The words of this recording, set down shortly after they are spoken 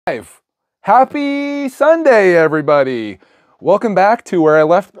Live. Happy Sunday, everybody. Welcome back to where I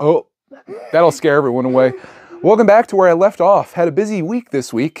left. Oh, that'll scare everyone away. Welcome back to where I left off. Had a busy week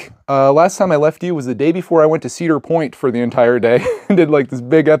this week. Last time I left you was the day before I went to Cedar Point for the entire day and did like this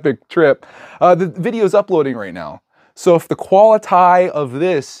big epic trip. The video's uploading right now. So if the quality of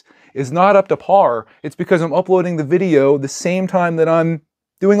this is not up to par, it's because I'm uploading the video the same time that I'm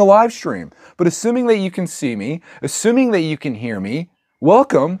doing a live stream. But assuming that you can see me, assuming that you can hear me,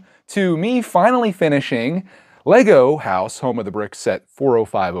 welcome to me finally finishing Lego House, home of the brick set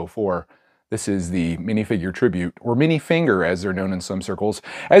 40504. This is the Minifigure tribute, or Minifinger as they're known in some circles.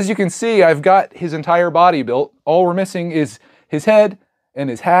 As you can see, I've got his entire body built. All we're missing is his head and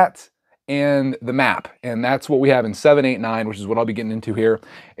his hat and the map. And that's what we have in 789, which is what I'll be getting into here.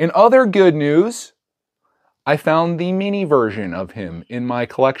 In other good news, I found the mini version of him in my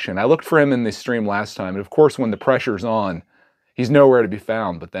collection. I looked for him in this stream last time, and of course when the pressure's on, he's nowhere to be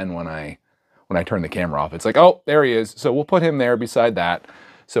found. But then when I turn the camera off, it's like, oh, there he is. So we'll put him there beside that.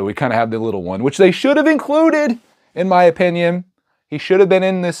 So we kind of have the little one, which they should have included, in my opinion. He should have been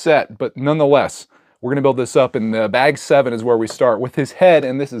in this set, but nonetheless, we're gonna build this up, and bag 7 is where we start with his head,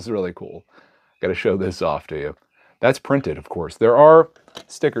 and this is really cool. Gotta show this off to you. That's printed, of course. There are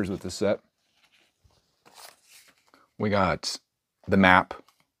stickers with this set. We got the map,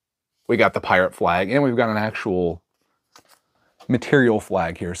 we got the pirate flag, and we've got an actual material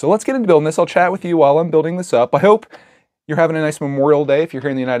flag here. So let's get into building this. I'll chat with you while I'm building this up. I hope you're having a nice Memorial Day if you're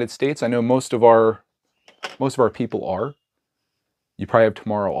here in the United States. I know most of our people are. You probably have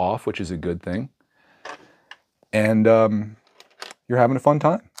tomorrow off, which is a good thing. And you're having a fun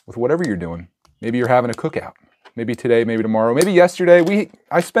time with whatever you're doing. Maybe you're having a cookout. Maybe today, maybe tomorrow, maybe yesterday. We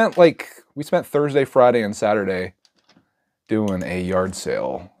spent Thursday, Friday, and Saturday doing a yard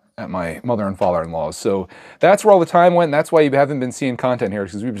sale at my mother and father-in-law's. So that's where all the time went, and that's why you haven't been seeing content here,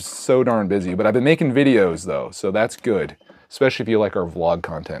 because we've been so darn busy. But I've been making videos though, so that's good. Especially if you like our vlog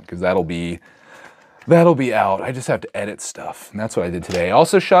content, because that'll be out. I just have to edit stuff, and that's what I did today. I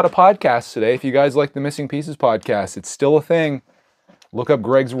also shot a podcast today. If you guys like the Missing Pieces podcast, it's still a thing. Look up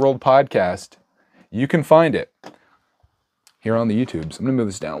Greg's World Podcast. You can find it here on the YouTubes. I'm gonna move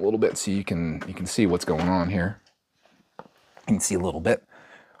this down a little bit so you can see what's going on here. You can see a little bit.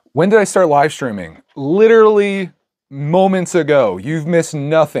 When did I start live streaming? Literally moments ago. You've missed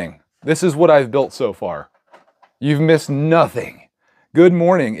nothing. This is what I've built so far. You've missed nothing. Good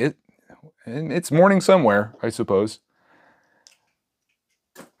morning. It's morning somewhere, I suppose.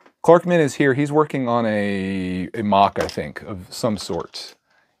 Clarkman is here. He's working on a mock, I think, of some sort.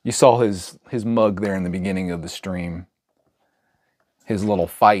 You saw his mug there in the beginning of the stream. His little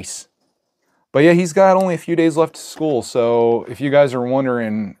face. But yeah, he's got only a few days left to school, so if you guys are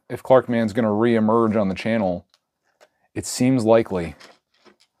wondering if Clarkman's going to re-emerge on the channel, it seems likely.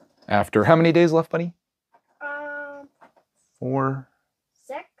 After, how many days left, buddy? 4?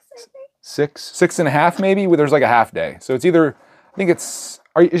 6, I think. 6? 6.5 maybe? There's like a half day. So it's either, I think it's,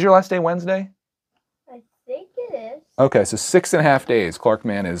 is your last day Wednesday? I think it is. Okay, so 6.5 days.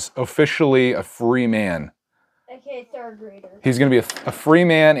 Clarkman is officially a free man. Okay, 3rd grader. He's going to be a free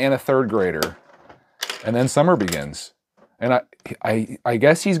man and a 3rd grader. And then summer begins. And I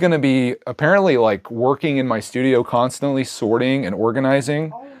guess he's going to be apparently like working in my studio constantly, sorting and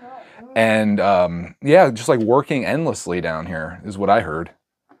organizing. Oh, no. And yeah, just like working endlessly down here is what I heard.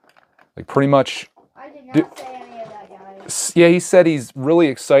 Like pretty much. I did not say any of that, guys. Yeah, he said he's really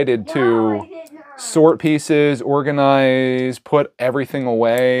excited No, to I did not. sort pieces, organize, put everything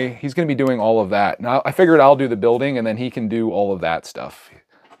away. He's going to be doing all of that. Now, I figured I'll do the building and then he can do all of that stuff.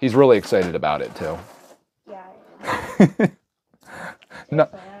 He's really excited about it too. Yeah.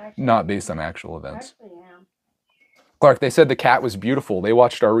 Not based on actual events. Actually, yeah. Clark, they said the cat was beautiful. They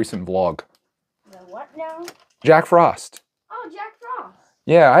watched our recent vlog. The what now? Jack Frost. Oh, Jack Frost.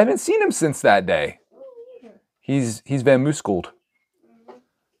 Yeah, I haven't seen him since that day. Oh, either. He's Van Mooscled.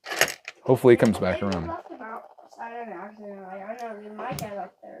 Hopefully he comes back around. I don't know, actually, I don't leave my cat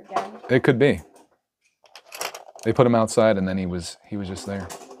up there again. It could be. They put him outside and then he was just there.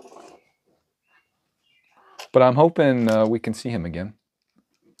 But I'm hoping we can see him again.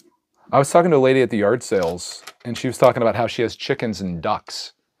 I was talking to a lady at the yard sales, and she was talking about how she has chickens and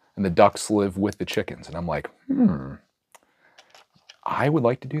ducks, and the ducks live with the chickens. And I'm like, I would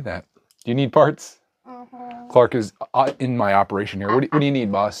like to do that. Do you need parts? Clark is in my operation here. What do you need,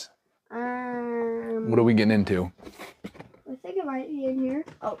 boss? What are we getting into? I think it might be in here.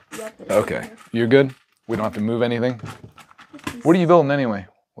 Oh, yep. Okay, you're good? We don't have to move anything? What are you building anyway?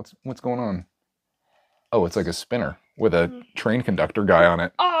 What's going on? Oh, it's like a spinner with a train conductor guy on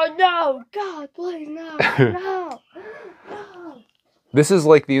it. Oh, no! God, please, no! No! No! This is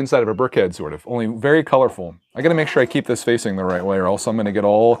like the inside of a brickhead, sort of, only very colorful. I gotta make sure I keep this facing the right way, or else I'm gonna get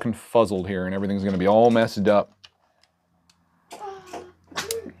all confuzzled here and everything's gonna be all messed up.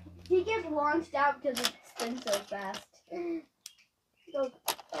 He gets launched out because it spins so fast.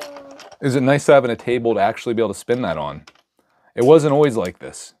 Is it nice having a table to actually be able to spin that on? It wasn't always like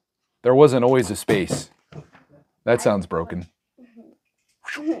this. There wasn't always a space. That sounds broken.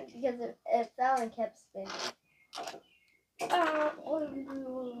 Because it fell and kept spinning.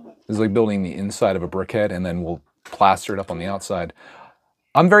 It's like building the inside of a brickhead and then we'll plaster it up on the outside.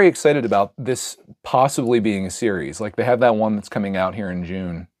 I'm very excited about this possibly being a series. Like they have that one that's coming out here in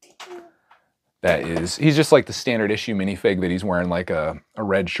June. He's just like the standard issue minifig that he's wearing like a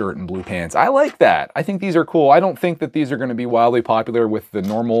red shirt and blue pants. I like that. I think these are cool. I don't think that these are going to be wildly popular with the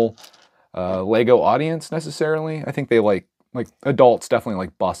normal Lego audience necessarily. I think they like adults definitely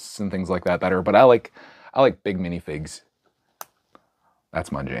like busts and things like that better, but I like big minifigs.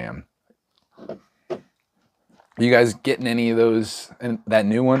 That's my jam. You guys getting any of those in that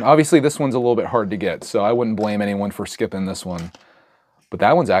new one? Obviously this one's a little bit hard to get, so I wouldn't blame anyone for skipping this one. But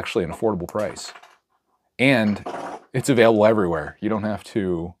that one's actually an affordable price. And it's available everywhere. You don't have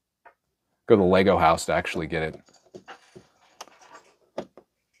to go to the Lego house to actually get it.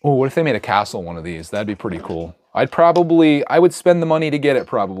 Oh, what if they made a castle one of these? That'd be pretty cool. I would spend the money to get it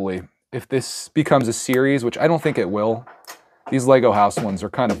probably. If this becomes a series, which I don't think it will. These Lego house ones are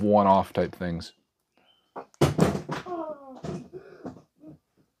kind of one-off type things.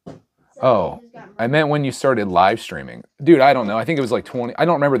 Oh, I meant when you started live streaming. Dude, I don't know. I think it was like I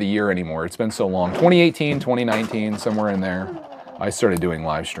don't remember the year anymore. It's been so long. 2018, 2019, somewhere in there, I started doing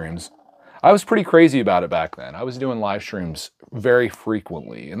live streams. I was pretty crazy about it back then. I was doing live streams very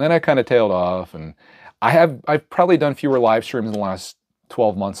frequently. And then I kind of tailed off. And I've probably done fewer live streams in the last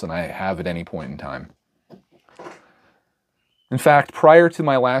 12 months than I have at any point in time. In fact, prior to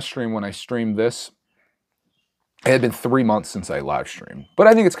my last stream when I streamed this, it had been 3 months since I live streamed, but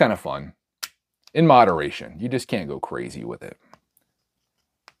I think it's kind of fun. In moderation. You just can't go crazy with it.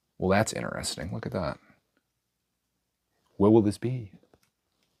 Well, that's interesting. Look at that. Where will this be?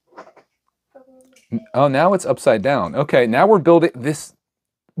 Oh, now it's upside down. Okay, now we're building this.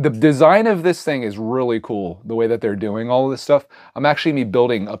 The design of this thing is really cool. The way that they're doing all of this stuff. I'm actually going to be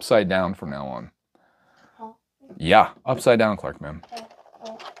building upside down from now on. Yeah, upside down, Clark, man.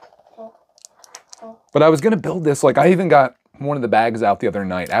 But I was going to build this, like I even got one of the bags out the other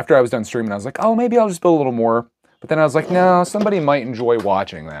night. After I was done streaming, I was like, oh, maybe I'll just build a little more. But then I was like, no, somebody might enjoy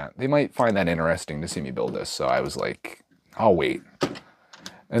watching that. They might find that interesting to see me build this. So I was like, I'll wait.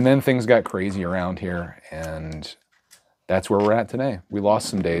 And then things got crazy around here, and that's where we're at today. We lost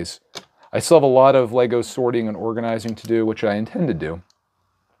some days. I still have a lot of Lego sorting and organizing to do, which I intend to do.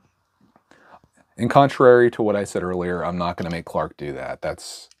 And contrary to what I said earlier, I'm not going to make Clark do that.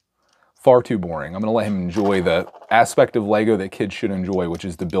 That's far too boring. I'm going to let him enjoy the aspect of Lego that kids should enjoy, which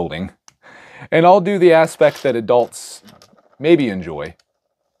is the building. And I'll do the aspect that adults maybe enjoy,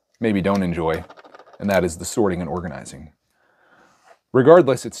 maybe don't enjoy, and that is the sorting and organizing.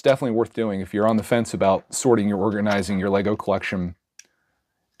 Regardless, it's definitely worth doing. If you're on the fence about sorting or organizing your Lego collection,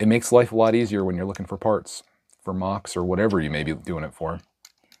 it makes life a lot easier when you're looking for parts, for mocks, or whatever you may be doing it for.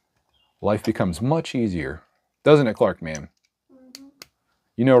 Life becomes much easier. Doesn't it, Clark, man?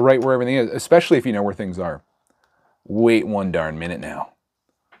 You know right where everything is, especially if you know where things are. Wait one darn minute now.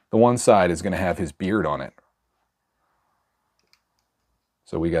 The one side is going to have his beard on it.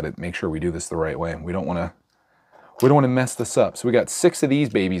 So we got to make sure we do this the right way. We don't want to mess this up. So we got 6 of these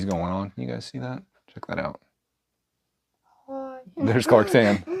babies going on. You guys see that? Check that out. There's Clark's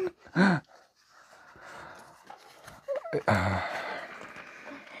hand.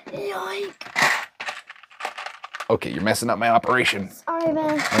 Okay, you're messing up my operation. Sorry,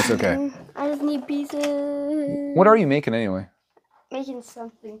 man. That's okay. I just need pieces. What are you making anyway? Making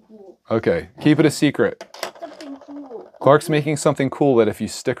something cool. Okay, keep it a secret. Something cool. Clark's making something cool that if you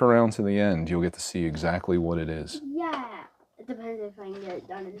stick around to the end, you'll get to see exactly what it is. Yeah. It depends if I can get it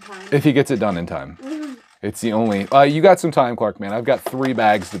done in time. If he gets it done in time. It's the only... you got some time, Clark, man. I've got 3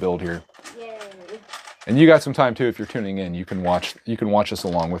 bags to build here. Yay. And you got some time, too, if you're tuning in. You can watch this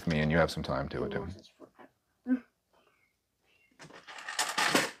along with me, and you have some time to it, too.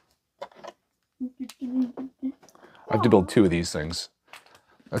 I have to build 2 of these things.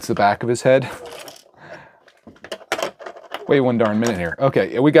 That's the back of his head. Wait one darn minute here.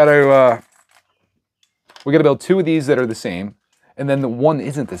 Okay, we gotta build 2 of these that are the same, and then the one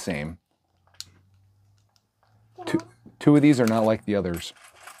isn't the same. 2 of these are not like the others.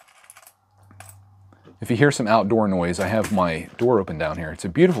 If you hear some outdoor noise, I have my door open down here. It's a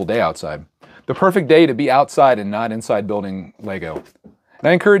beautiful day outside. The perfect day to be outside and not inside building Lego. And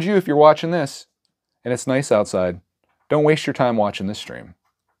I encourage you, if you're watching this and it's nice outside, don't waste your time watching this stream.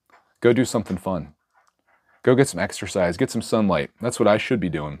 Go do something fun. Go get some exercise, get some sunlight. That's what I should be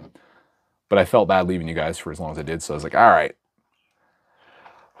doing. But I felt bad leaving you guys for as long as I did, so I was like, all right,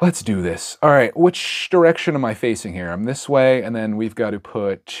 let's do this. All right, which direction am I facing here? I'm this way, and then we've got to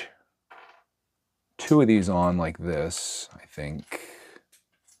put 2 of these on like this, I think.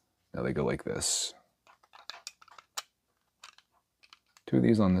 Now they go like this. 2 of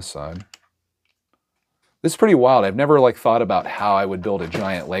these on this side. This is pretty wild. I've never like thought about how I would build a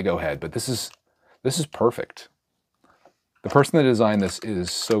giant Lego head, but this is perfect. The person that designed this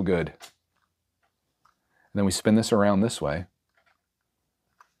is so good. And then we spin this around this way.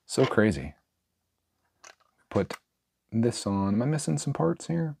 So crazy. Put this on. Am I missing some parts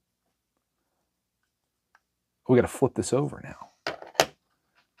here? We got to flip this over now.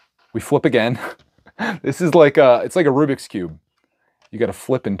 We flip again. This is like it's like a Rubik's Cube. You got to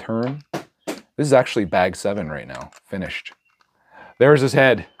flip and turn. This is actually bag 7 right now, finished. There's his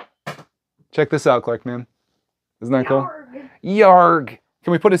head. Check this out, Clark, man. Isn't that cool? Yarg.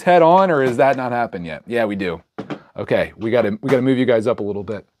 Can we put his head on, or is that not happened yet? Yeah, we do. Okay, we gotta move you guys up a little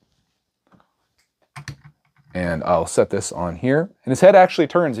bit. And I'll set this on here. And his head actually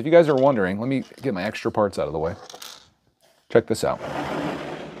turns. If you guys are wondering, let me get my extra parts out of the way. Check this out.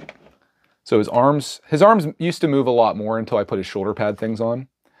 So his arms used to move a lot more until I put his shoulder pad things on,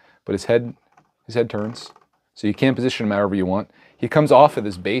 but his head turns. So you can position him however you want. He comes off of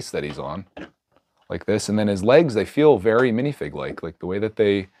this base that he's on, like this, and then his legs, they feel very minifig-like. Like the way that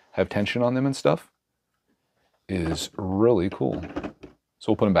they have tension on them and stuff is really cool.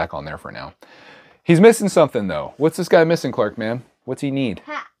 So we'll put him back on there for now. He's missing something though. What's this guy missing, Clark, man? What's he need?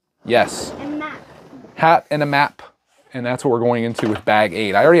 Hat. Yes. And map. Hat and a map. And that's what we're going into with bag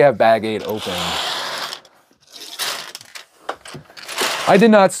 8. I already have bag 8 open. I did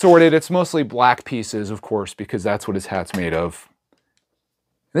not sort it. It's mostly black pieces, of course, because that's what his hat's made of.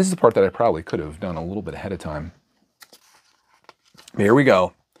 This is the part that I probably could have done a little bit ahead of time. Here we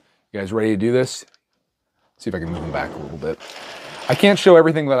go. You guys ready to do this? See if I can move them back a little bit. I can't show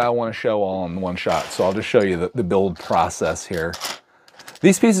everything that I want to show all in one shot, so I'll just show you the build process here.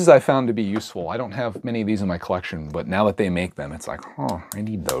 These pieces I found to be useful. I don't have many of these in my collection, but now that they make them, it's like, oh, I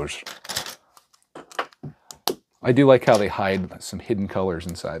need those. I do like how they hide some hidden colors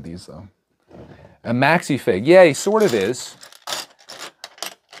inside these, though. A maxi fig. Yeah, he sort of is.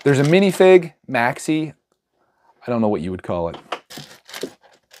 There's a minifig, maxi. I don't know what you would call it.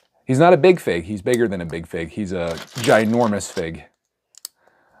 He's not a big fig. He's bigger than a big fig. He's a ginormous fig.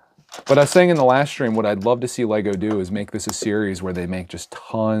 But I was saying in the last stream, what I'd love to see Lego do is make this a series where they make just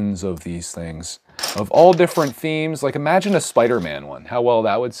tons of these things of all different themes. Like imagine a Spider-Man one, how well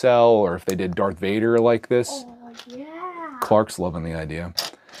that would sell, or if they did Darth Vader like this. Oh, yeah. Clark's loving the idea.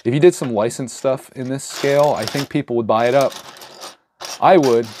 If you did some licensed stuff in this scale, I think people would buy it up. I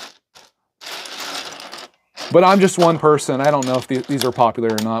would. But I'm just one person. I don't know if these are popular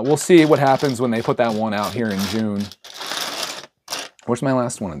or not. We'll see what happens when they put that one out here in June. Where's my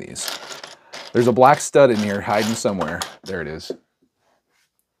last one of these? There's a black stud in here hiding somewhere. There it is.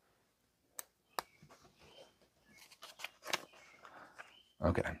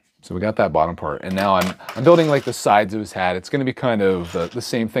 Okay, so we got that bottom part. And now I'm building like the sides of his hat. It's going to be kind of the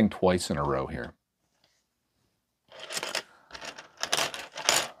same thing twice in a row here.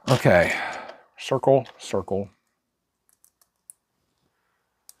 Okay, circle, circle.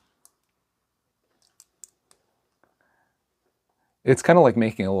 It's kind of like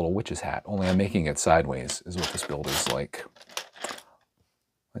making a little witch's hat, only I'm making it sideways, is what this build is like.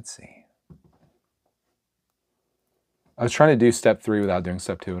 Let's see. I was trying to do step 3 without doing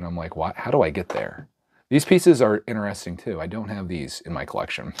step 2, and I'm like, how do I get there? These pieces are interesting too. I don't have these in my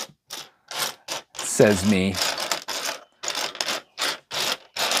collection. Says me.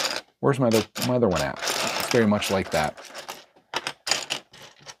 Where's my other one at? It's very much like that.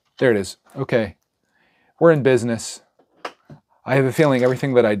 There it is. Okay. We're in business. I have a feeling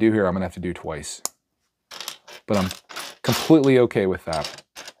everything that I do here I'm going to have to do twice. But I'm completely okay with that.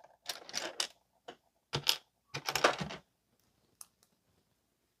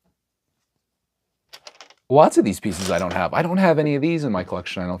 Lots of these pieces I don't have. I don't have any of these in my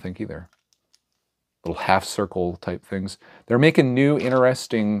collection, I don't think either. Little half circle type things. They're making new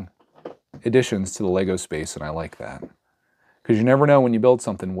interesting additions to the Lego space, and I like that. Because you never know when you build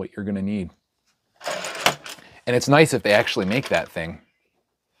something what you're going to need. And it's nice if they actually make that thing.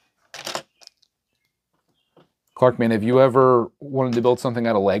 Clark, man, have you ever wanted to build something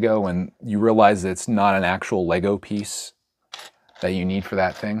out of Lego and you realize that it's not an actual Lego piece that you need for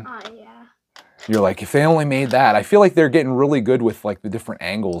that thing? Yeah. You're like, if they only made that. I feel like they're getting really good with like the different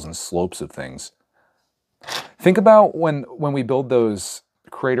angles and slopes of things. Think about when we build those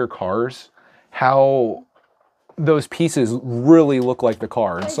crater cars, how those pieces really look like the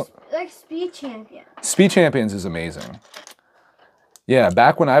car. And Like Speed Champion. Speed Champions is amazing. Yeah,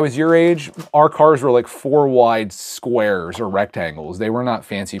 back when I was your age, our cars were like 4 wide squares or rectangles. They were not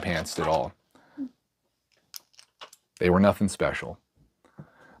fancy pantsed at all. They were nothing special.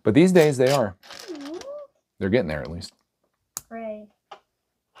 But these days they are. They're getting there at least. Right.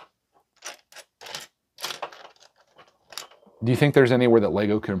 Do you think there's anywhere that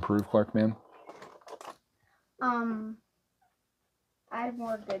Lego could improve, Clark, man? Add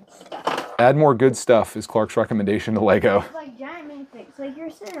more good stuff. Add more good stuff is Clark's recommendation to Lego. Like giant minifigs, like your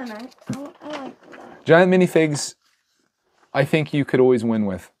cinnamon. I like that. Giant minifigs, I think you could always win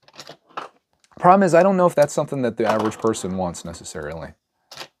with. Problem is, I don't know if that's something that the average person wants necessarily.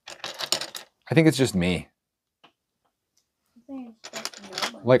 I think it's just me.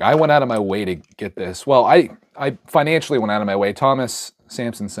 Like, I went out of my way to get this. Well, I financially went out of my way. Thomas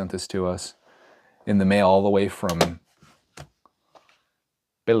Sampson sent this to us in the mail all the way from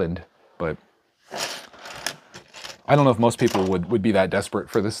Billund, but I don't know if most people would be that desperate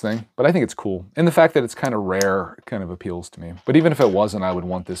for this thing, but I think it's cool. And the fact that it's kind of rare kind of appeals to me. But even if it wasn't, I would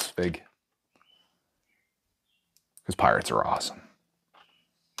want this fig. Because pirates are awesome.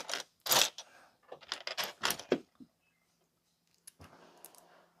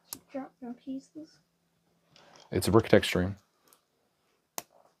 Drop no pieces. It's a Brickitect stream.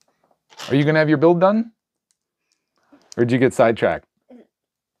 Are you going to have your build done? Or did you get sidetracked?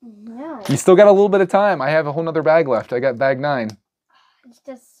 No. You still got a little bit of time. I have a whole nother bag left. I got bag 9. It's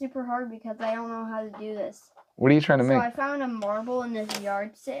just super hard because I don't know how to do this. What are you trying to make? So I found a marble in this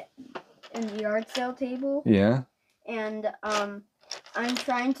yard sale table. Yeah. And I'm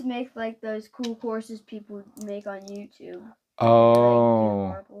trying to make like those cool courses people make on YouTube. Oh.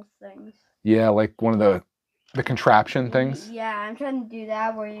 Like, marble things. Yeah, like one of the contraption things. Yeah, I'm trying to do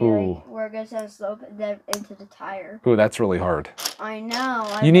that where you where it goes down a slope and then into the tire. Ooh, that's really hard. I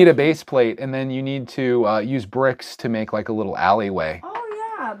know. You need a base plate, and then you need to use bricks to make like a little alleyway.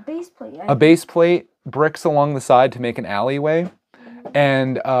 Oh yeah, base plate. A base plate, bricks along the side to make an alleyway,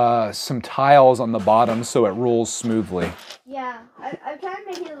 and some tiles on the bottom so it rolls smoothly. Yeah, I'm trying to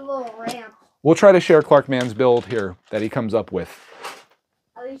make it a little ramp. We'll try to share Clark Man's build here that he comes up with.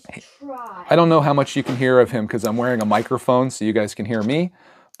 At least try. I don't know how much you can hear of him because I'm wearing a microphone so you guys can hear me,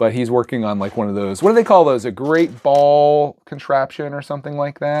 but he's working on like one of those, what do they call those? A great ball contraption or something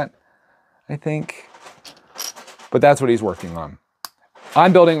like that, I think. But that's what he's working on.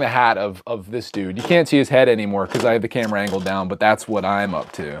 I'm building the hat of this dude. You can't see his head anymore because I have the camera angled down, but that's what I'm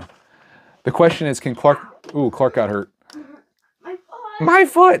up to. The question is, can Clark, ooh, Clark got hurt. My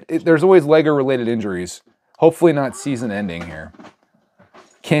foot! There's always Lego-related injuries. Hopefully not season-ending here.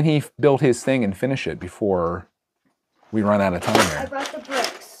 Can he build his thing and finish it before we run out of time here? I brought the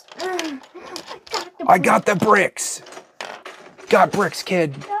bricks. I got the bricks! Got bricks,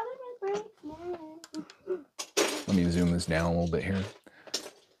 kid! Let me zoom this down a little bit here.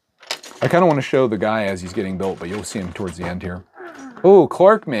 I kind of want to show the guy as he's getting built, but you'll see him towards the end here. Oh,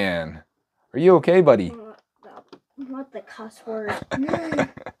 Clark man! Are you okay, buddy? What the cuss word?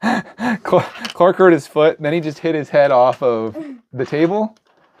 Clark hurt his foot, and then he just hit his head off of the table.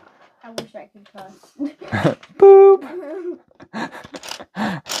 I wish I could cuss. Boop!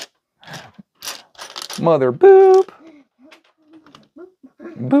 Mother boop!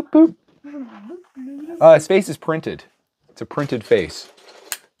 Boop boop. His face is printed. It's a printed face.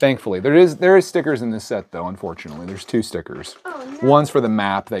 Thankfully. There is stickers in this set though, unfortunately. There's 2 stickers. Oh, no. One's for the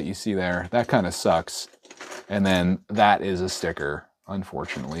map that you see there. That kind of sucks. And then that is a sticker,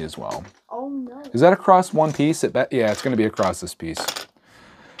 unfortunately, as well. Oh no. Is that across one piece? Yeah, it's going to be across this piece.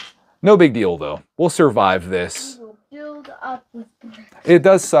 No big deal, though. We'll survive this. We will build up with bricks. It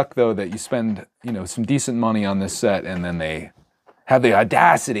does suck, though, that you spend, you know, some decent money on this set, and then they have the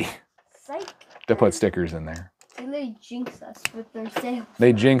audacity to put stickers in there. They jinx us with their sales.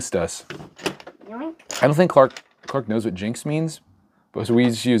 They jinxed us. Yoink. I don't think Clark knows what jinx means. But we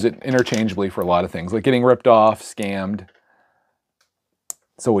just use it interchangeably for a lot of things, like getting ripped off, scammed.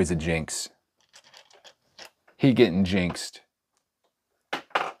 It's always a jinx. He getting jinxed.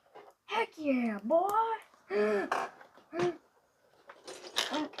 Heck yeah, boy! Do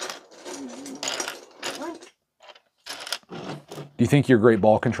you think your great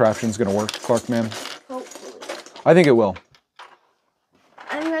ball contraption is going to work, Clark man? Hopefully. I think it will.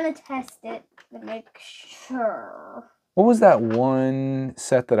 I'm gonna test it to make sure. What was that one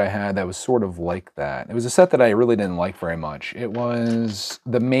set that I had that was sort of like that? It was a set that I really didn't like very much. It was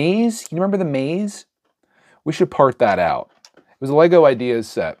the Maze. You remember the Maze? We should part that out. It was a Lego Ideas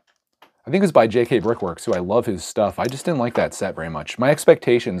set. I think it was by J.K. Brickworks, who I love his stuff. I just didn't like that set very much. My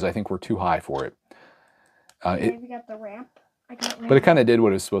expectations, I think, were too high for it. We got the ramp. I got ramp. But it kind of did what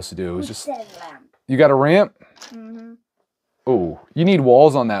it was supposed to do. It was just. Said ramp? You got a ramp? Mm-hmm. Oh, you need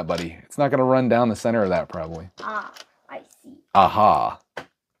walls on that, buddy. It's not going to run down the center of that, probably. Ah, I see. Aha.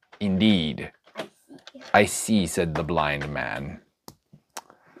 Indeed. I see. I see, said the blind man.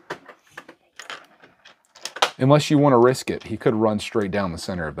 Unless you want to risk it, he could run straight down the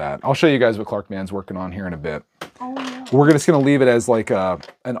center of that. I'll show you guys what Clarkman's working on here in a bit. Oh, no. We're just going to leave it as like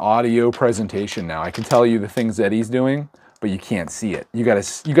an audio presentation now. I can tell you the things that he's doing, but you can't see it. You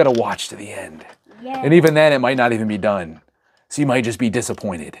gotta watch to the end. Yeah. And even then, it might not even be done. So you might just be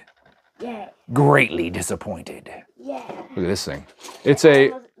disappointed. Yeah. Greatly disappointed. Yeah. Look at this thing. It's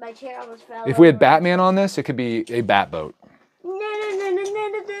a. My chair almost fell. If we had Batman on this, it could be a bat boat.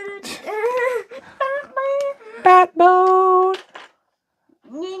 Bat boat.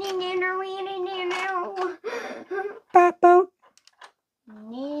 Bat boat.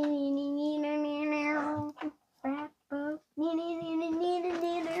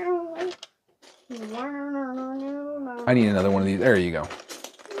 I need another one of these. There you go.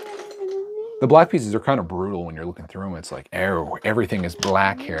 The black pieces are kind of brutal when you're looking through them. It's like, oh, everything is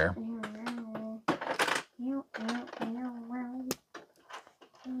black here.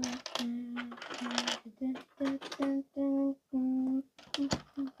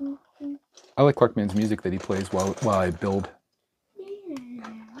 I like Clarkman's music that he plays while I build.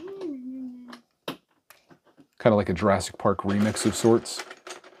 Kind of like a Jurassic Park remix of sorts.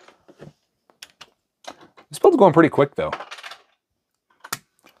 This build's going pretty quick, though.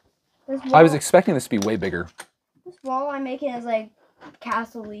 I was expecting this to be way bigger. This wall I'm making is like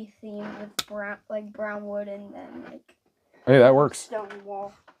castle-y themed with brown wood and then like. Hey, that works. Stone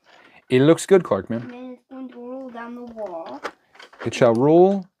wall. It looks good, Clarkman. And then it's going to roll down the wall. It shall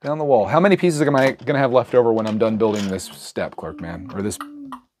roll down the wall. How many pieces am I going to have left over when I'm done building this step, Clarkman? Or this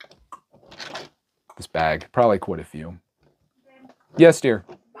bag? Probably quite a few. Yes, dear.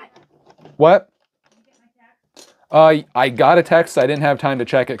 What? I got a text. I didn't have time to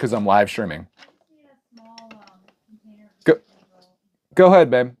check it because I'm live streaming. Go ahead,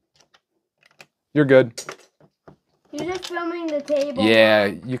 babe. You're good. You're just filming the table. Yeah,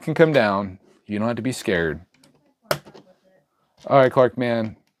 you can come down. You don't have to be scared. All right,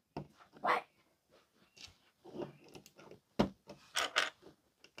 Clarkman. What?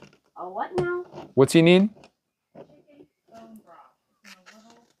 Oh, what now? What's he need?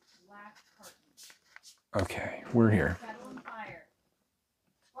 Okay, we're here.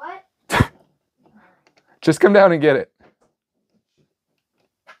 What? Just come down and get it.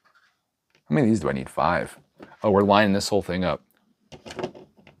 How many of these do I need? 5. Oh, we're lining this whole thing up.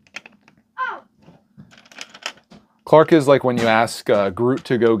 Oh. Clark is like when you ask Groot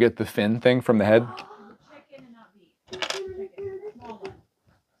to go get the fin thing from the head. Chicken and not beef. Chicken, small one.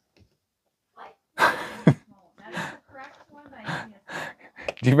 That is the correct one, but I think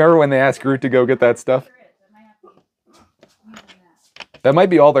it's Do you remember when they asked Groot to go get that stuff? That might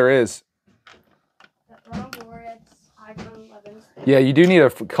be all there is. Yeah, you do need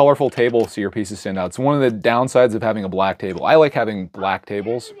a colorful table so your pieces stand out. It's one of the downsides of having a black table. I like having black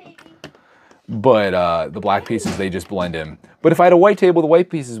tables, but the black pieces, they just blend in. But if I had a white table, the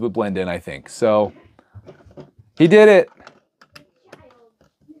white pieces would blend in, I think. So, he did it.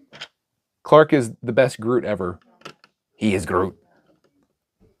 Clark is the best Groot ever. He is Groot.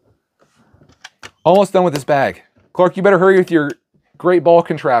 Almost done with this bag. Clark, you better hurry with your great ball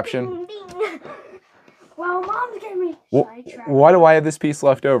contraption. Well, Mom's getting me sidetracked. Why do I have this piece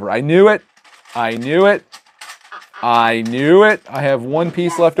left over? I knew it. I knew it. I knew it. I have one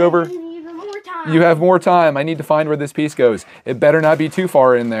piece left over. Even more time. You have more time. I need to find where this piece goes. It better not be too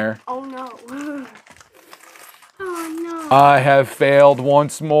far in there. Oh, no. Oh, no. I have failed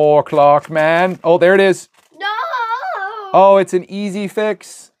once more, Clarkman. Oh, there it is. No. Oh, it's an easy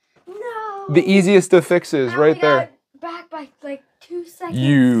fix. No. The easiest of fixes, right there. Back by like 2 seconds.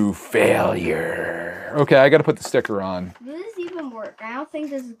 You failure. Okay, I got to put the sticker on. Does this even work? I don't think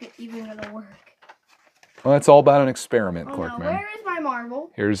this is even gonna work. Well, it's all about an exexperiment, Oh, Clarkman. no. Where is my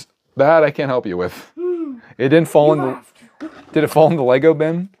marble? Here's that I can't help you with. It didn't fall in the... Did it fall in the Lego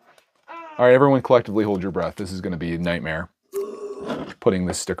bin? All right, everyone collectively hold your breath. This is going to be a nightmare. Putting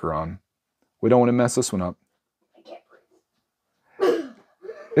this sticker on. We don't want to mess this one up. I can't breathe.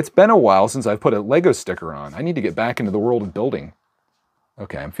 It's been a while since I've put a Lego sticker on. I need to get back into the world of building.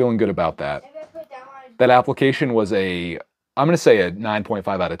 Okay, I'm feeling good about that. Maybe I put it down on That application was I'm going to say a 9.5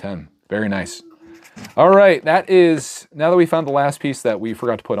 out of 10. Very nice. All right, that is, now that we found the last piece that we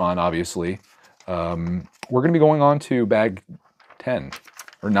forgot to put on, obviously, we're going to be going on to bag 10,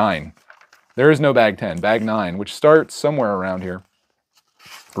 or 9. There is no bag 10, bag 9, which starts somewhere around here.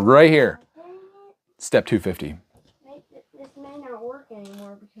 Right here. Step 250. This may not work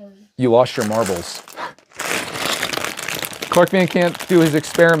anymore because... You lost your marbles. Clarkman can't do his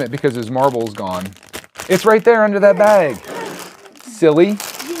experiment because his marble's gone. It's right there under that bag. Silly.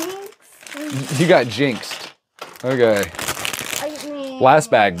 You got jinxed. Okay.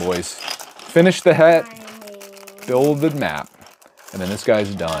 Last bag, boys. Finish the hat. Build the map. And then this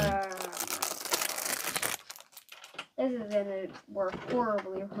guy's done. This is going to work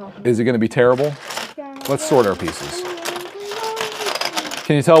horribly wrong. Is it going to be terrible? Let's sort our pieces.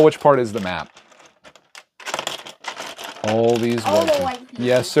 Can you tell which part is the map? All these white pieces.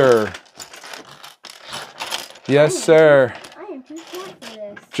 Yes, sir. Yes, sir. I am too smart for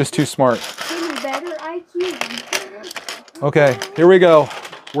this. Just too smart. Give me better IQ. Okay, here we go.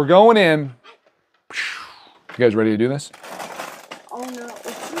 We're going in. You guys ready to do this? Oh no.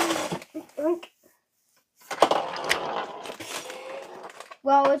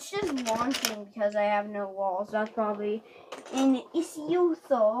 Well, it's just launching because I have no walls. That's probably an issue,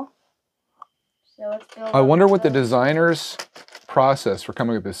 so let's build. I wonder what the designer's process for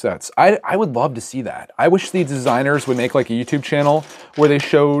coming up with sets. I would love to see that. I wish the designers would make like a YouTube channel where they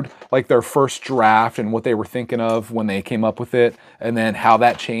showed like their first draft and what they were thinking of when they came up with it, and then how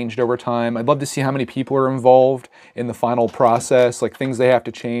that changed over time. I'd love to see how many people are involved in the final process, like things they have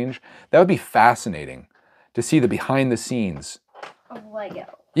to change. That would be fascinating to see the behind the scenes of Lego.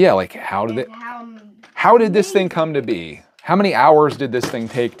 Yeah, like how did this thing come to be? How many hours did this thing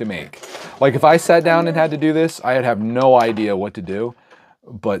take to make? Like if I sat down and had to do this, I'd have no idea what to do.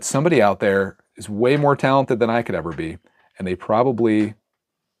 But somebody out there is way more talented than I could ever be, and they probably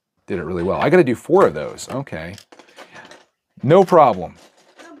did it really well. I got to do 4 of those. Okay. No problem.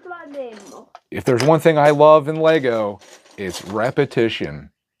 If there's one thing I love in Lego, it's repetition.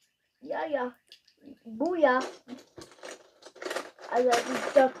 Yeah. Booyah. I let you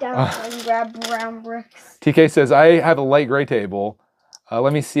duck down and grab brown bricks. TK says, I have a light gray table.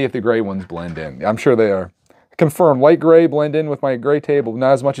 Let me see if the gray ones blend in. I'm sure they are. Confirm, light gray blend in with my gray table.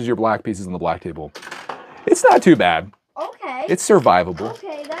 Not as much as your black pieces on the black table. It's not too bad. Okay. It's survivable.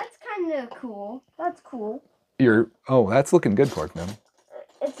 Okay, that's kind of cool. That's cool. Oh, that's looking good, Clarkman.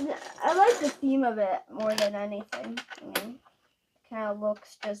 I like the theme of it more than anything. I mean, it kind of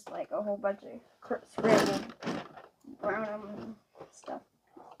looks just like a whole bunch of scrambled brown stuff.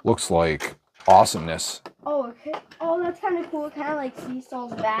 Looks like awesomeness. Oh, okay. Oh, that's kind of cool. It kind of like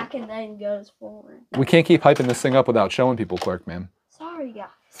seesaws back and then goes forward. We can't keep hyping this thing up without showing people, Clarkman. Sorry, guys.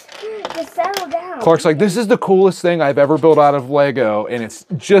 Just settle down. Clark's like, this is the coolest thing I've ever built out of Lego, and it's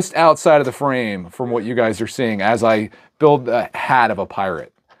just outside of the frame from what you guys are seeing as I build the hat of a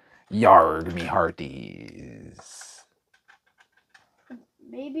pirate. Yarg, me hearties.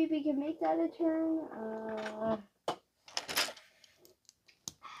 Maybe we can make that a turn.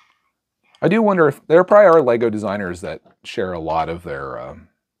 I do wonder if there probably are Lego designers that share a lot of their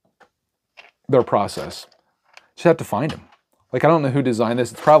process. Just have to find them. Like, I don't know who designed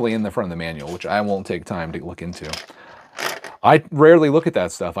this. It's probably in the front of the manual, which I won't take time to look into. I rarely look at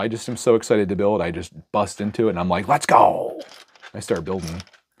that stuff. I just am so excited to build. I just bust into it, and I'm like, let's go. I start building.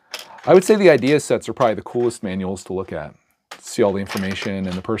 I would say the idea sets are probably the coolest manuals to look at. See all the information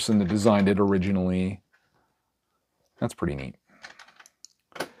and the person that designed it originally. That's pretty neat.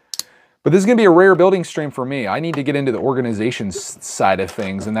 But this is going to be a rare building stream for me. I need to get into the organization side of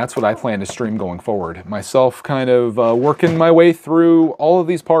things, and that's what I plan to stream going forward. Myself kind of working my way through all of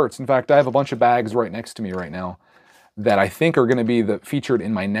these parts. In fact, I have a bunch of bags right next to me right now that I think are going to be featured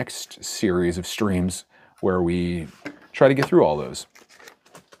in my next series of streams where we try to get through all those.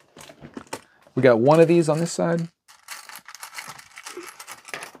 We got one of these on this side.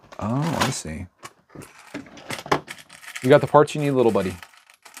 Oh, I see. You got the parts you need, little buddy.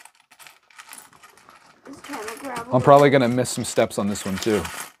 I'm probably going to miss some steps on this one too.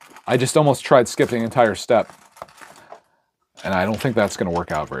 I just almost tried skipping an entire step. And I don't think that's going to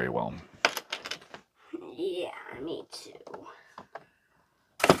work out very well. Yeah, me too.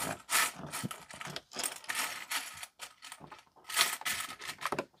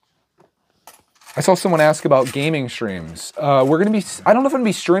 I saw someone ask about gaming streams. We're going to be, I don't know if I'm going to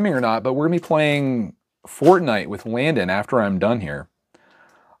be streaming or not, but we're going to be playing Fortnite with Landon after I'm done here.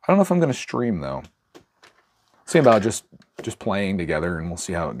 I don't know if I'm going to stream though. See about just playing together, and we'll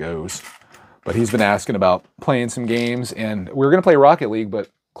see how it goes. But he's been asking about playing some games, and we were going to play Rocket League, but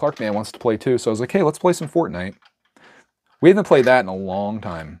Clarkman wants to play too. So I was like, hey, let's play some Fortnite. We haven't played that in a long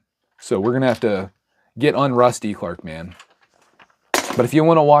time. So we're going to have to get unrusty, Clarkman. But if you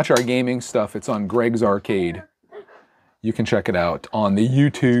want to watch our gaming stuff, it's on Greg's Arcade. You can check it out on the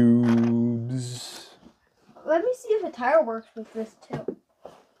YouTubes. Let me see if the tire works with this too.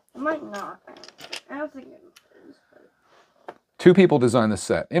 It might not. I don't think it is. 2 people designed this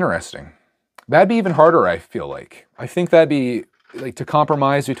set. Interesting. That'd be even harder, I feel like. I think that'd be, like, to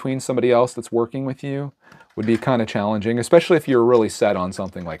compromise between somebody else that's working with you would be kind of challenging, especially if you're really set on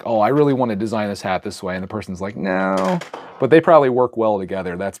something like, oh, I really want to design this hat this way, and the person's like, no. But they probably work well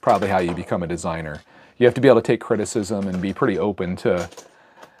together. That's probably how you become a designer. You have to be able to take criticism and be pretty open to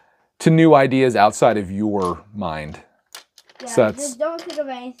new ideas outside of your mind. Yeah, So just don't think of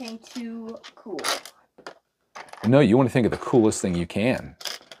anything too cool. No, you want to think of the coolest thing you can.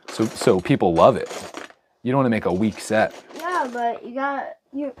 So people love it. You don't want to make a weak set. Yeah, but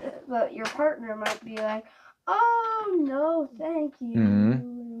but your partner might be like, oh no, thank you.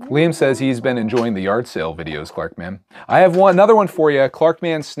 Mm-hmm. Liam says he's been enjoying the yard sale videos, Clarkman. I have another one for you.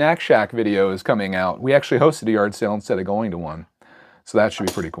 Clarkman's Snack Shack video is coming out. We actually hosted a yard sale instead of going to one. So that should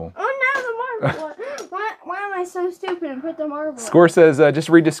be pretty cool. Oh, now the marble. Why am I so stupid and put the marble? Score says, just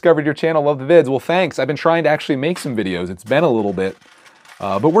rediscovered your channel. Love the vids. Well, thanks. I've been trying to actually make some videos. It's been a little bit,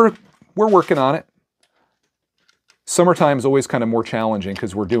 but we're working on it. Summertime is always kind of more challenging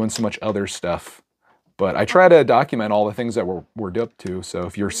because we're doing so much other stuff. But I try to document all the things that we're up to. So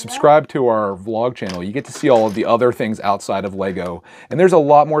if you're subscribed to our vlog channel, you get to see all of the other things outside of Lego. And there's a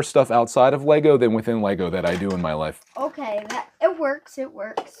lot more stuff outside of Lego than within Lego that I do in my life. Okay, it works. It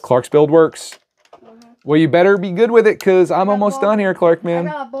works. Clark's build works. Well, you better be good with it because I'm almost done here, Clarkman.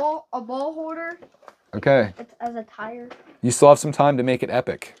 I got a ball holder. Okay. It's as a tire. You still have some time to make it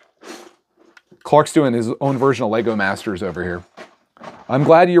epic. Clark's doing his own version of Lego Masters over here. I'm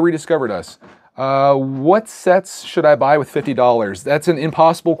glad you rediscovered us. What sets should I buy with $50? That's an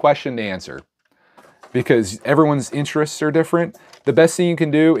impossible question to answer because everyone's interests are different. The best thing you can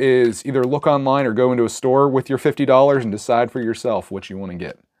do is either look online or go into a store with your $50 and decide for yourself what you want to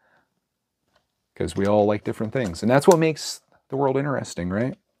get. Because we all like different things. And that's what makes the world interesting,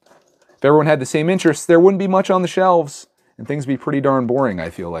 right? If everyone had the same interests, there wouldn't be much on the shelves and things would be pretty darn boring, I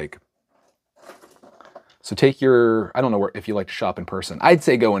feel like. So take your, I don't know if you like to shop in person. I'd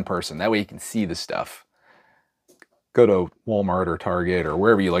say go in person. That way you can see the stuff. Go to Walmart or Target or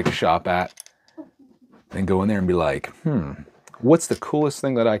wherever you like to shop at. And go in there and be like, what's the coolest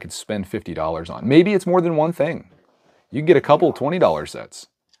thing that I could spend $50 on? Maybe it's more than one thing. You can get a couple $20 sets.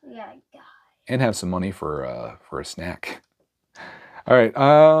 Yeah, and have some money for a snack. All right.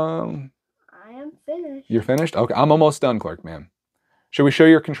 I am finished. You're finished? Okay, I'm almost done, Clarkman. Should we show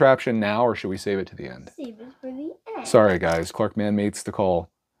your contraption now, or should we save it to the end? Save it for the end. Sorry, guys. Clarkman makes the call.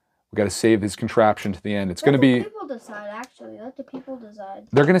 We got to save his contraption to the end. It's going to be. Let the people decide. Actually, let the people decide.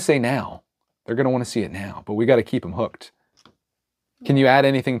 They're going to say now. They're going to want to see it now, but we got to keep them hooked. Can you add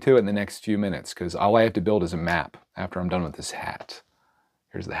anything to it in the next few minutes? Because all I have to build is a map after I'm done with this hat.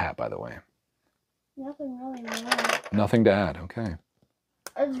 Here's the hat, by the way. Nothing really more. Nothing to add. Okay.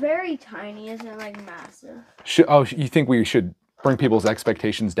 It's very tiny, isn't like massive. You think we should bring people's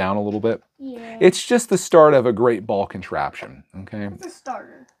expectations down a little bit? Yeah. It's just the start of a great ball contraption, okay? It's a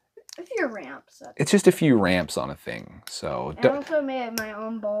starter. A few ramps. It's just a few ramps on a thing, so... I also made my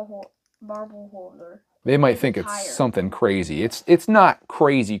own marble holder. They might think it's something crazy. It's not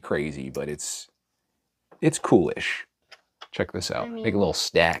crazy, but it's coolish. Check this out. Make a little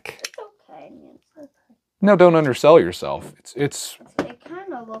stack. It's okay. I mean, it's okay. No, don't undersell yourself. It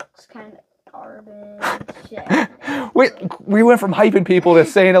kind of looks kind of garbage. Wait, we went from hyping people to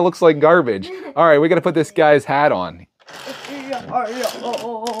saying it looks like garbage. All right, we got to put this guy's hat on.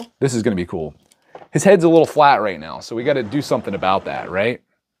 This is going to be cool. His head's a little flat right now, so we got to do something about that, right?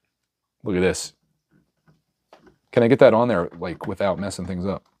 Look at this. Can I get that on there, like, without messing things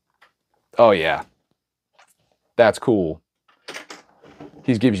up? Oh, yeah. That's cool.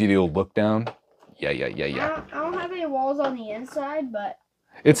 He gives you the old look down. Yeah. I don't have any walls on the inside, but...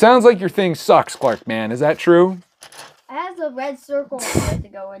 It sounds like your thing sucks, Clarkman. Is that true? It has a red circle for it to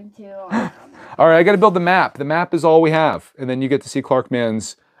go into. All right, I got to build the map. The map is all we have. And then you get to see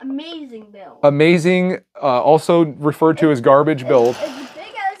Clarkman's... amazing build. Amazing, also referred to as garbage build. It's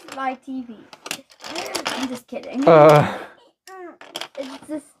big as my TV. I'm just kidding.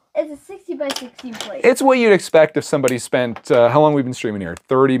 It's a 60 by 60 plate. It's what you'd expect if somebody spent, how long have we been streaming here?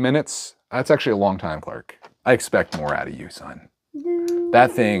 30 minutes? That's actually a long time, Clark. I expect more out of you, son.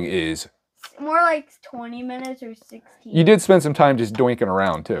 That thing is... more like 20 minutes or 16. You did spend some time just doinking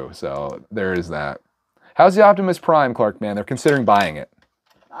around, too. So there is that. How's the Optimus Prime, Clark, man? They're considering buying it.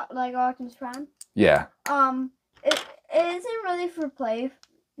 like Optimus Prime. Yeah. It isn't really for playing,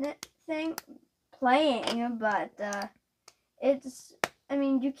 but it's. I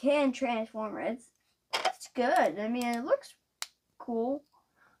mean, you can transform it. It's good. I mean, it looks cool.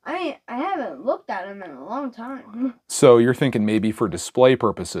 I haven't looked at him in a long time. So you're thinking maybe for display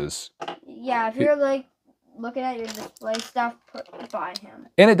purposes. Yeah, if you're like looking at your display stuff, buy him.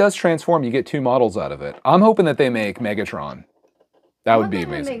 And it does transform. You get 2 models out of it. I'm hoping that they make Megatron. That would be amazing.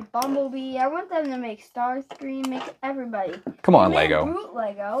 I want them to make Bumblebee. I want them to make Starscream. Make everybody. Come on, They made Lego. Groot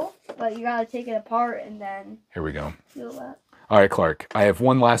Lego, but you gotta take it apart and then Here we go. do that. All right, Clark. I have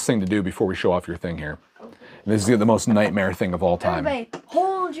one last thing to do before we show off your thing here. And this is the most nightmare thing of all time. Everybody,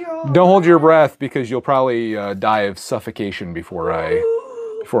 hold your. Don't hold your breath because you'll probably die of suffocation before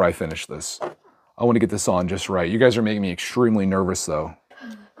I finish this. I want to get this on just right. You guys are making me extremely nervous, though.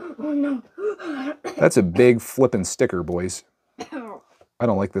 Oh no. That's a big flippin' sticker, boys. I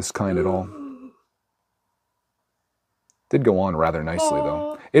don't like this kind at all. Did go on rather nicely,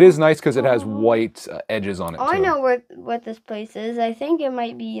 though. It is nice because it has white edges on it, too. I know what this place is. I think it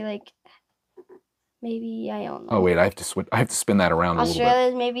might be like, maybe, I don't know. Oh, wait, I have to spin that around a little bit.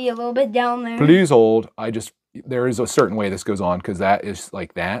 Australia's maybe a little bit down there. Please hold. There is a certain way this goes on because that is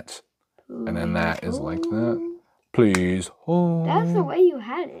like that. And then that is like that. Please hold. That's the way you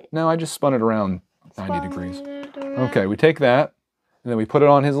had it. No, I just spun it around 90 degrees. Okay, we take that, and then we put it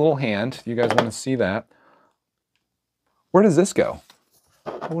on his little hand. You guys want to see that? Where does this go?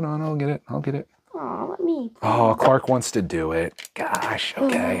 Hold on, I'll get it. Oh, let me. Oh, Clark wants to do it. Gosh,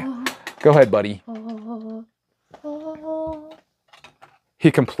 okay. Go ahead, buddy.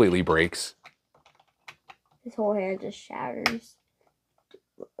 He completely breaks. His whole hand just shatters.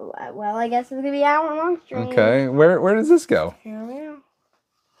 Well, I guess it's gonna be out on stream. Okay, where does this go? Here we go.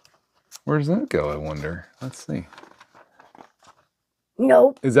 Where does that go, I wonder? Let's see.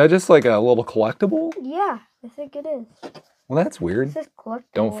 Nope. Is that just like a little collectible? Yeah, I think it is. Well, that's weird. It says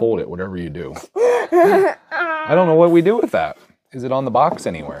collectible. Don't fold it, whatever you do. I don't know what we do with that. Is it on the box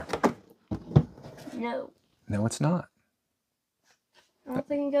anywhere? No. No, it's not. I don't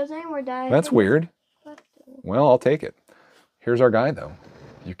think it goes anywhere, Dad. That's weird. Well, I'll take it. Here's our guy, though.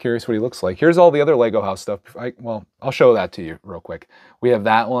 You're curious what he looks like. Here's all the other Lego house stuff. Well, I'll show that to you real quick. We have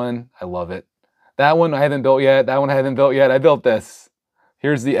that one. I love it. That one I haven't built yet. That one I haven't built yet. I built this.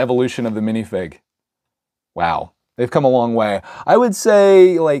 Here's the evolution of the minifig. Wow. They've come a long way. I would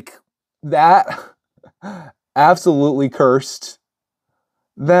say, like, that, absolutely cursed.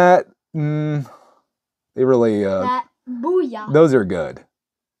 That, they really, that, booyah. Those are good.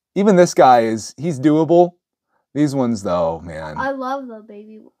 Even this guy he's doable. These ones, though, man. I love the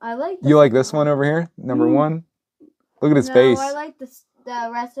baby. I like. You like this one over here, number 1? Look at his no, face. I like the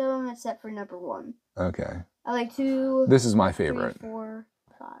rest of them except for number 1. Okay. I like 2. This is my favorite. 3, 4,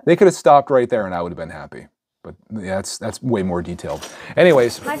 5. They could have stopped right there, and I would have been happy. But yeah, that's way more detailed.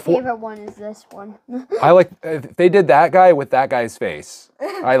 Anyways, my favorite one is this one. I like if they did that guy with that guy's face.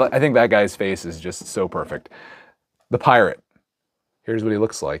 I think that guy's face is just so perfect. The pirate. Here's what he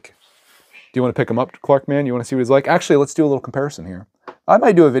looks like. Do you want to pick him up, Clark, man? You want to see what he's like? Actually, let's do a little comparison here. I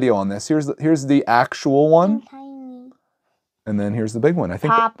might do a video on this. Here's the actual one. Tiny. And then here's the big one. I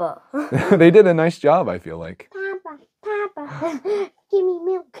think Papa. they did a nice job, I feel like. Papa, give me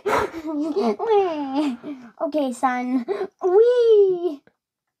milk. Okay, son. Wee.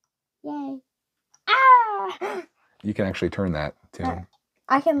 Yay. Ah. You can actually turn that too.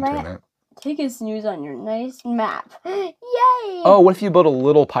 I can Turn let that. take a snooze on your nice map. Yay. Oh, what if you built a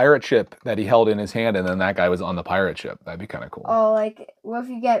little pirate ship that he held in his hand and then that guy was on the pirate ship? That'd be kind of cool. Oh, like what if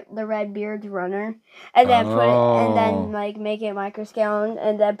you get the Redbeard's runner and then put it and then like make it micro scale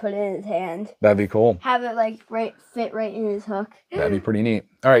and then put it in his hand. That'd be cool. Have it like fit right in his hook. That'd be pretty neat.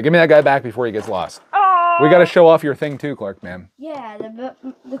 All right, give me that guy back before he gets lost. Oh. We got to show off your thing too, Clark, man. Yeah,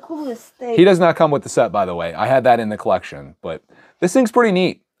 the coolest thing. He does not come with the set, by the way. I had that in the collection, but this thing's pretty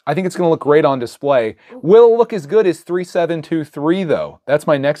neat. I think it's going to look great on display. Will it look as good as 3723, though? That's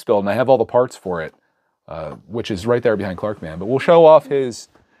my next build, and I have all the parts for it, which is right there behind Clarkman. But we'll show off his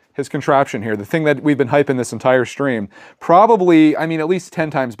contraption here, the thing that we've been hyping this entire stream. Probably, I mean, at least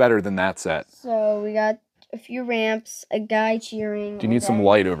 10 times better than that set. So we got a few ramps, a guy cheering. Do you need some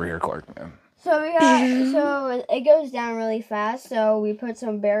light over here, Clarkman? So it goes down really fast. So we put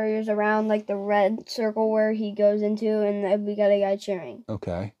some barriers around like the red circle where he goes into, and then we got a guy cheering.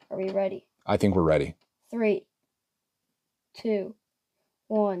 Okay. Are we ready? I think we're ready. 3, 2,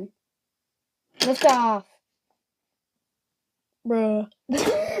 1. Lift off. Bruh.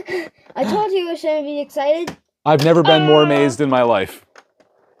 I told you I shouldn't be excited. I've never been more amazed in my life.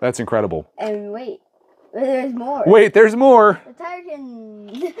 That's incredible. And wait. There's more. Wait, there's more. The tire can.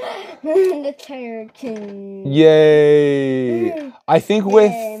 The tire can. Yay! I think Yeah,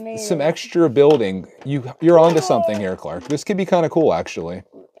 with maybe. some extra building, you're onto something here, Clark. This could be kind of cool, actually.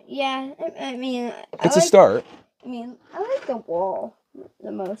 Yeah, I mean, It's a start. I mean, I like the wall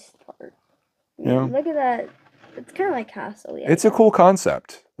the most part. I mean, Yeah. Look at that. It's kind of like castle. Yeah. It's a cool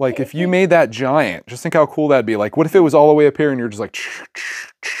concept. Like, if you made that giant, just think how cool that'd be. Like, what if it was all the way up here and you're just like...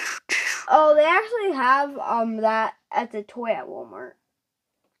 Oh, they actually have that at the toy at Walmart.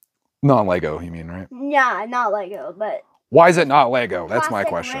 Not Lego, you mean, right? Yeah, not Lego, but Why is it not Lego? That's my plastic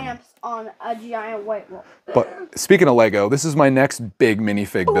question. ramps on a giant white wall. But speaking of Lego, this is my next big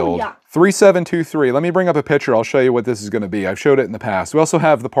minifig Oh, build. yeah. 3723. Let me bring up a picture. I'll show you what this is going to be. I've showed it in the past. We also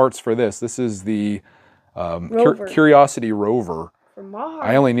have the parts for this. This is the Rover. Curiosity Rover. For my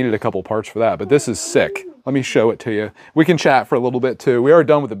I only needed a couple parts for that, but this is sick. Let me show it to you. We can chat for a little bit too. We are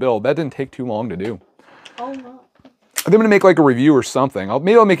done with the build. That didn't take too long to do. Oh no. I'm gonna make like a review or something.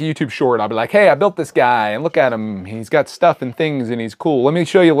 Maybe I'll make a YouTube short. I'll be like, hey, I built this guy and look at him. He's got stuff and things and he's cool. Let me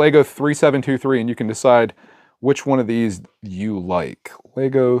show you Lego 3723 and you can decide which one of these you like.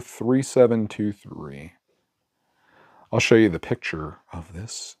 Lego 3723. I'll show you the picture of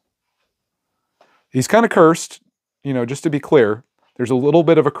this. He's kind of cursed, you know, just to be clear. There's a little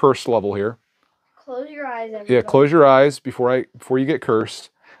bit of a curse level here. Close your eyes, everybody. Yeah, close your eyes before you get cursed.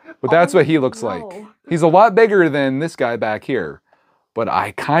 But that's what he looks like. no. He's a lot bigger than this guy back here, but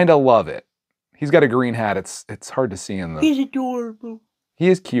I kind of love it. He's got a green hat. It's hard to see in the... He's adorable. He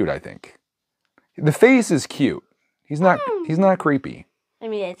is cute, I think. The face is cute. He's not creepy. I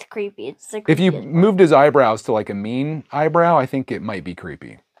mean, it's creepy. It's the If you creepiest one. moved his eyebrows to like a mean eyebrow, I think it might be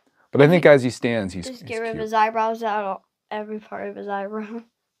creepy. But I think as he stands, he's Just get rid cute. of his eyebrows out, every part of his eyebrow.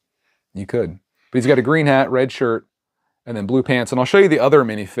 You could. But he's got a green hat, red shirt, and then blue pants. And I'll show you the other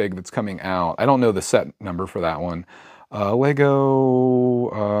minifig that's coming out. I don't know the set number for that one. Lego,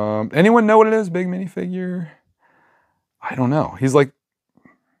 anyone know what it is? Big minifigure? I don't know. He's like,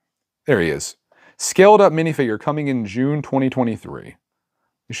 there he is. Scaled up minifigure coming in June 2023. Let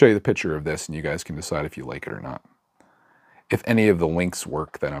me show you the picture of this and you guys can decide if you like it or not. If any of the links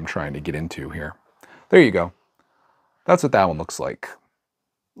work that I'm trying to get into here. There you go. That's what that one looks like.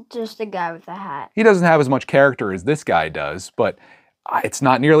 Just a guy with a hat. He doesn't have as much character as this guy does, but it's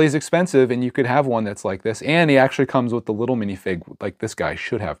not nearly as expensive, and you could have one that's like this. And he actually comes with the little minifig like this guy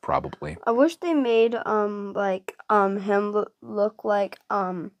should have probably. I wish they made him look like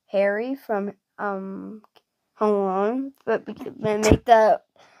Harry from Home Alone, but make the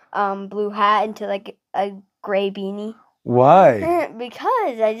blue hat into like a gray beanie. Why?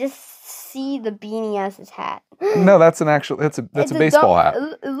 Because I just see the beanie as his hat. No, that's a baseball hat.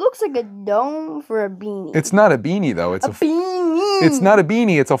 It looks like a dome for a beanie. It's not a beanie though. It's a beanie. It's not a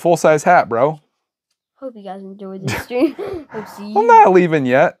beanie. It's a full-size hat, bro. Hope you guys enjoyed this stream. I'm not leaving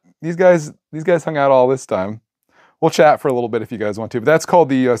yet. These guys hung out all this time. We'll chat for a little bit if you guys want to. But that's called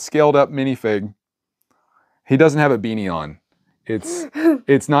the scaled up minifig. He doesn't have a beanie on.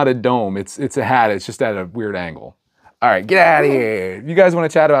 It's not a dome. It's a hat. It's just at a weird angle. All right, get out of here. If you guys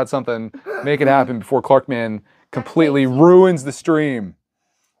want to chat about something, make it happen before Clarkman completely ruins the stream.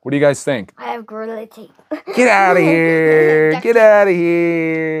 What do you guys think? I have Gorilla Tape. Get out of here. Get out of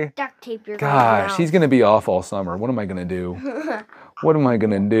here. Duct tape your Gosh, he's going to be off all summer. What am I going to do? What am I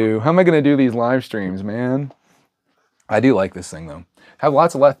going to do? How am I going to do these live streams, man? I do like this thing, though. Have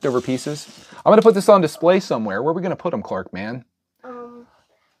lots of leftover pieces. I'm going to put this on display somewhere. Where are we going to put them, Clark, man?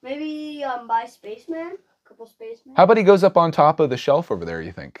 Maybe by Spaceman. Couple Spaceman. How about he goes up on top of the shelf over there,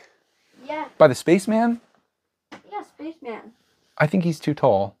 you think? Yeah. By the spaceman? Yeah, Spaceman. I think he's too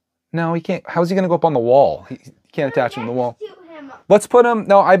tall. No, he can't. How's he going to go up on the wall? He can't attach him to the wall. Let's put him,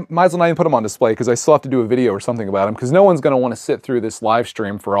 no, I might as well not even put him on display because I still have to do a video or something about him because no one's going to want to sit through this live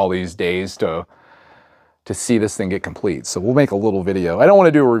stream for all these days to see this thing get complete. So we'll make a little video. I don't want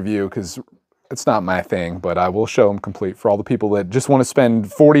to do a review because it's not my thing, but I will show him complete for all the people that just want to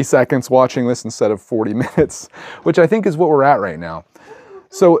spend 40 seconds watching this instead of 40 minutes, which I think is what we're at right now.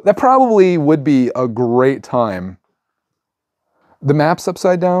 So that probably would be a great time. The map's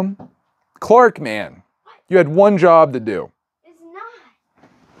upside down. Clark, man, you had one job to do. It's not.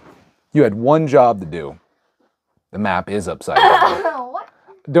 You had one job to do. The map is upside down. What?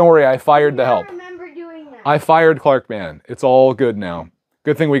 Don't worry, I fired the help. I remember doing that. I fired Clark, man. It's all good now.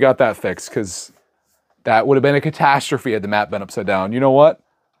 Good thing we got that fixed because that would have been a catastrophe had the map been upside down. You know what?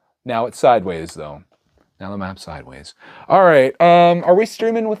 Now it's sideways, though. Now the map's sideways. All right. Are we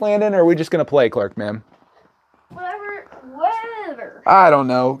streaming with Landon or are we just going to play, Clark, man? Whatever. I don't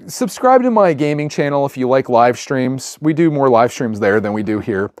know. Subscribe to my gaming channel if you like live streams. We do more live streams there than we do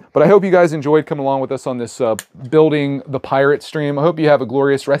here. But I hope you guys enjoyed coming along with us on this building the pirate stream. I hope you have a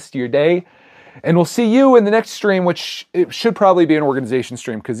glorious rest of your day. And we'll see you in the next stream, which it should probably be an organization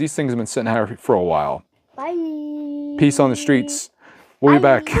stream because these things have been sitting out for a while. Bye. Peace on the streets. We'll be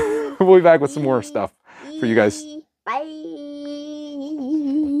back. We'll be back with some more stuff for you guys. Bye.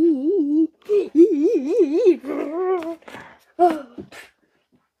 Oh.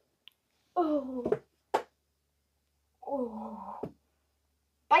 Oh. Oh.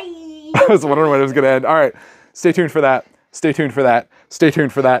 Bye. I was wondering when it was going to end. All right. Stay tuned for that. Stay tuned for that. Stay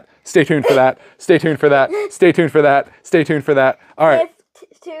tuned for that. Stay tuned for that. Stay tuned for that. Stay tuned for that. Stay tuned for that. All right.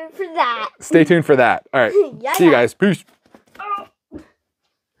 Stay tuned for that. Stay tuned for that. All right. See you guys. Peace.